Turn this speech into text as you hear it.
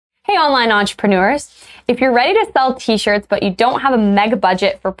Hey online entrepreneurs, if you're ready to sell t-shirts but you don't have a mega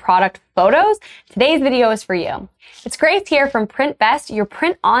budget for product photos, today's video is for you. It's Grace here from Printbest, your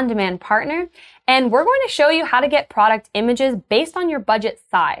print-on-demand partner, and we're going to show you how to get product images based on your budget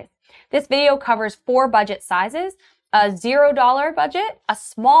size. This video covers 4 budget sizes: a $0 budget, a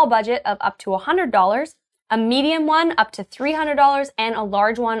small budget of up to $100, a medium one up to $300, and a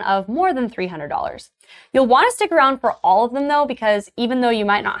large one of more than $300. You'll want to stick around for all of them though, because even though you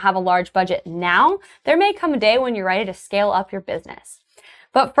might not have a large budget now, there may come a day when you're ready to scale up your business.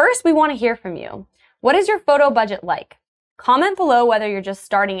 But first, we want to hear from you. What is your photo budget like? Comment below whether you're just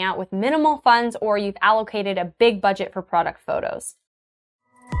starting out with minimal funds or you've allocated a big budget for product photos.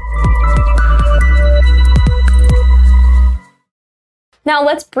 Now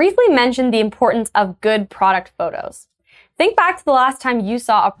let's briefly mention the importance of good product photos. Think back to the last time you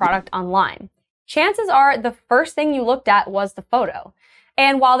saw a product online. Chances are the first thing you looked at was the photo.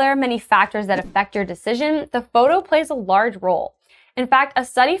 And while there are many factors that affect your decision, the photo plays a large role. In fact, a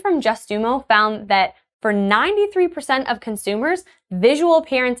study from Justumo found that for 93% of consumers, visual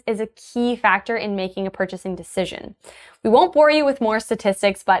appearance is a key factor in making a purchasing decision. We won't bore you with more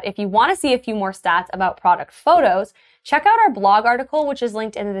statistics, but if you want to see a few more stats about product photos, check out our blog article, which is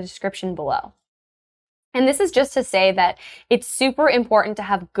linked in the description below. And this is just to say that it's super important to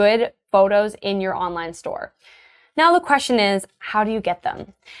have good photos in your online store. Now the question is, how do you get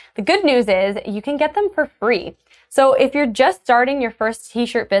them? The good news is you can get them for free. So if you're just starting your first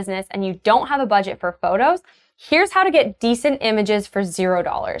t-shirt business and you don't have a budget for photos, here's how to get decent images for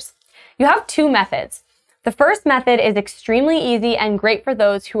 $0. You have 2 methods. The first method is extremely easy and great for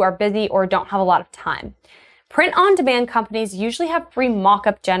those who are busy or don't have a lot of time. Print-on-demand companies usually have free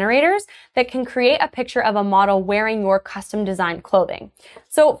mock-up generators that can create a picture of a model wearing your custom-designed clothing.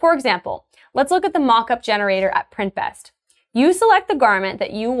 So, for example, let's look at the mock-up generator at Printbest. You select the garment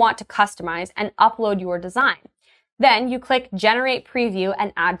that you want to customize and upload your design. Then you click Generate Preview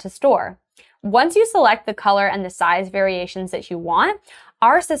and Add to Store. Once you select the color and the size variations that you want,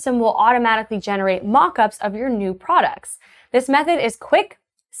 our system will automatically generate mock-ups of your new products. This method is quick,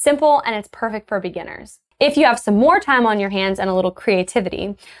 simple, and it's perfect for beginners. If you have some more time on your hands and a little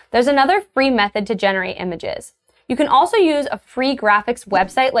creativity, there's another free method to generate images. You can also use a free graphics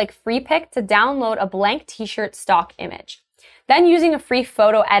website like FreePic to download a blank t-shirt stock image. Then using a free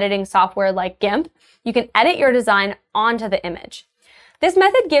photo editing software like GIMP, you can edit your design onto the image. This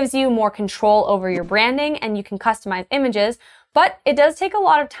method gives you more control over your branding and you can customize images, but it does take a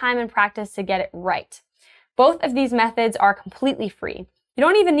lot of time and practice to get it right. Both of these methods are completely free. You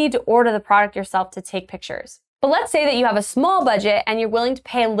don't even need to order the product yourself to take pictures. But let's say that you have a small budget and you're willing to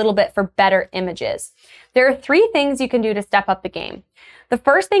pay a little bit for better images. There are 3 things you can do to step up the game. The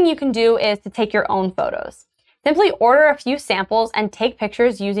first thing you can do is to take your own photos. Simply order a few samples and take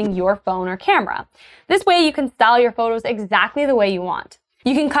pictures using your phone or camera. This way you can style your photos exactly the way you want.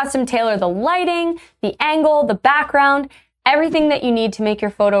 You can custom tailor the lighting, the angle, the background, everything that you need to make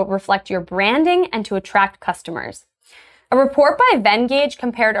your photo reflect your branding and to attract customers. A report by Venngage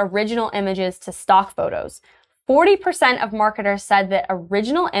compared original images to stock photos. 40% of marketers said that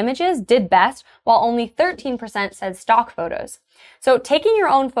original images did best, while only 13% said stock photos. So taking your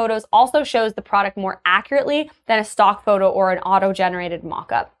own photos also shows the product more accurately than a stock photo or an auto-generated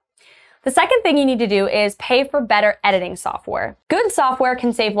mock-up. The second thing you need to do is pay for better editing software. Good software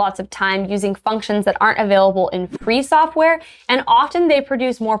can save lots of time using functions that aren't available in free software, and often they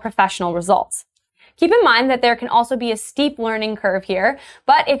produce more professional results. Keep in mind that there can also be a steep learning curve here,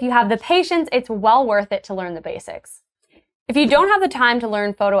 but if you have the patience, it's well worth it to learn the basics. If you don't have the time to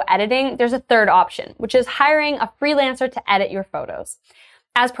learn photo editing, there's a third option, which is hiring a freelancer to edit your photos.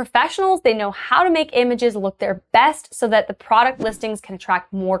 As professionals, they know how to make images look their best so that the product listings can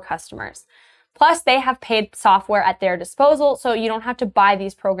attract more customers. Plus, they have paid software at their disposal, so you don't have to buy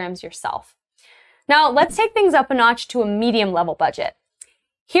these programs yourself. Now, let's take things up a notch to a medium level budget.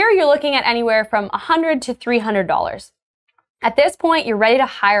 Here you're looking at anywhere from $100 to $300. At this point, you're ready to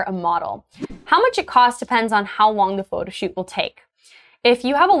hire a model. How much it costs depends on how long the photo shoot will take. If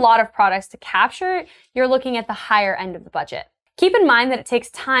you have a lot of products to capture, you're looking at the higher end of the budget. Keep in mind that it takes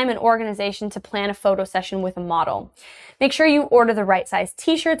time and organization to plan a photo session with a model. Make sure you order the right size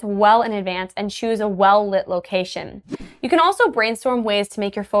t-shirts well in advance and choose a well-lit location. You can also brainstorm ways to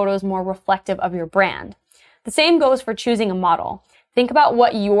make your photos more reflective of your brand. The same goes for choosing a model. Think about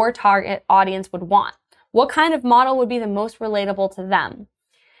what your target audience would want. What kind of model would be the most relatable to them?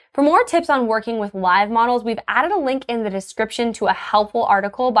 For more tips on working with live models, we've added a link in the description to a helpful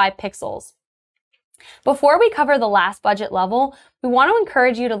article by Pixels. Before we cover the last budget level, we want to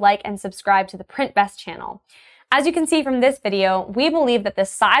encourage you to like and subscribe to the Printbest channel. As you can see from this video, we believe that the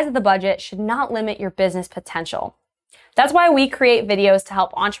size of the budget should not limit your business potential. That's why we create videos to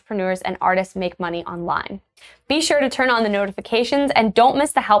help entrepreneurs and artists make money online. Be sure to turn on the notifications and don't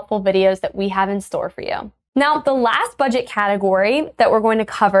miss the helpful videos that we have in store for you. Now, the last budget category that we're going to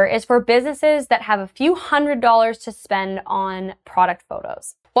cover is for businesses that have a few $100s to spend on product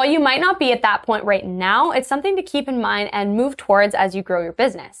photos. While you might not be at that point right now, it's something to keep in mind and move towards as you grow your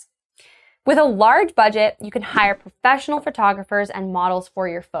business. With a large budget, you can hire professional photographers and models for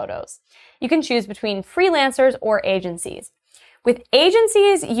your photos. You can choose between freelancers or agencies. With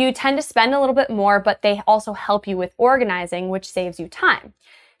agencies, you tend to spend a little bit more, but they also help you with organizing, which saves you time.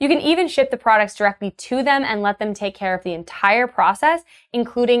 You can even ship the products directly to them and let them take care of the entire process,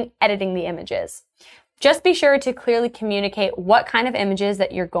 including editing the images. Just be sure to clearly communicate what kind of images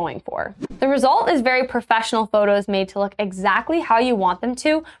that you're going for. The result is very professional photos made to look exactly how you want them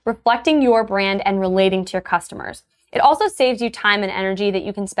to, reflecting your brand and relating to your customers. It also saves you time and energy that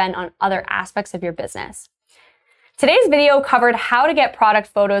you can spend on other aspects of your business. Today's video covered how to get product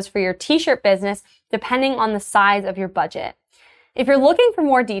photos for your t-shirt business depending on the size of your budget. If you're looking for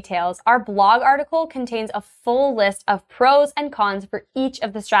more details, our blog article contains a full list of pros and cons for each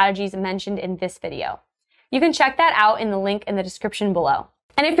of the strategies mentioned in this video. You can check that out in the link in the description below.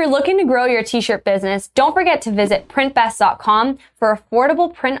 And if you're looking to grow your t-shirt business, don't forget to visit printbest.com for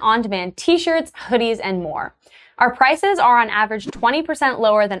affordable print-on-demand t-shirts, hoodies, and more. Our prices are on average 20%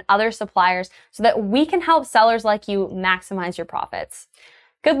 lower than other suppliers so that we can help sellers like you maximize your profits.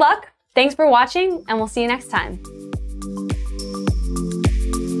 Good luck, thanks for watching, and we'll see you next time.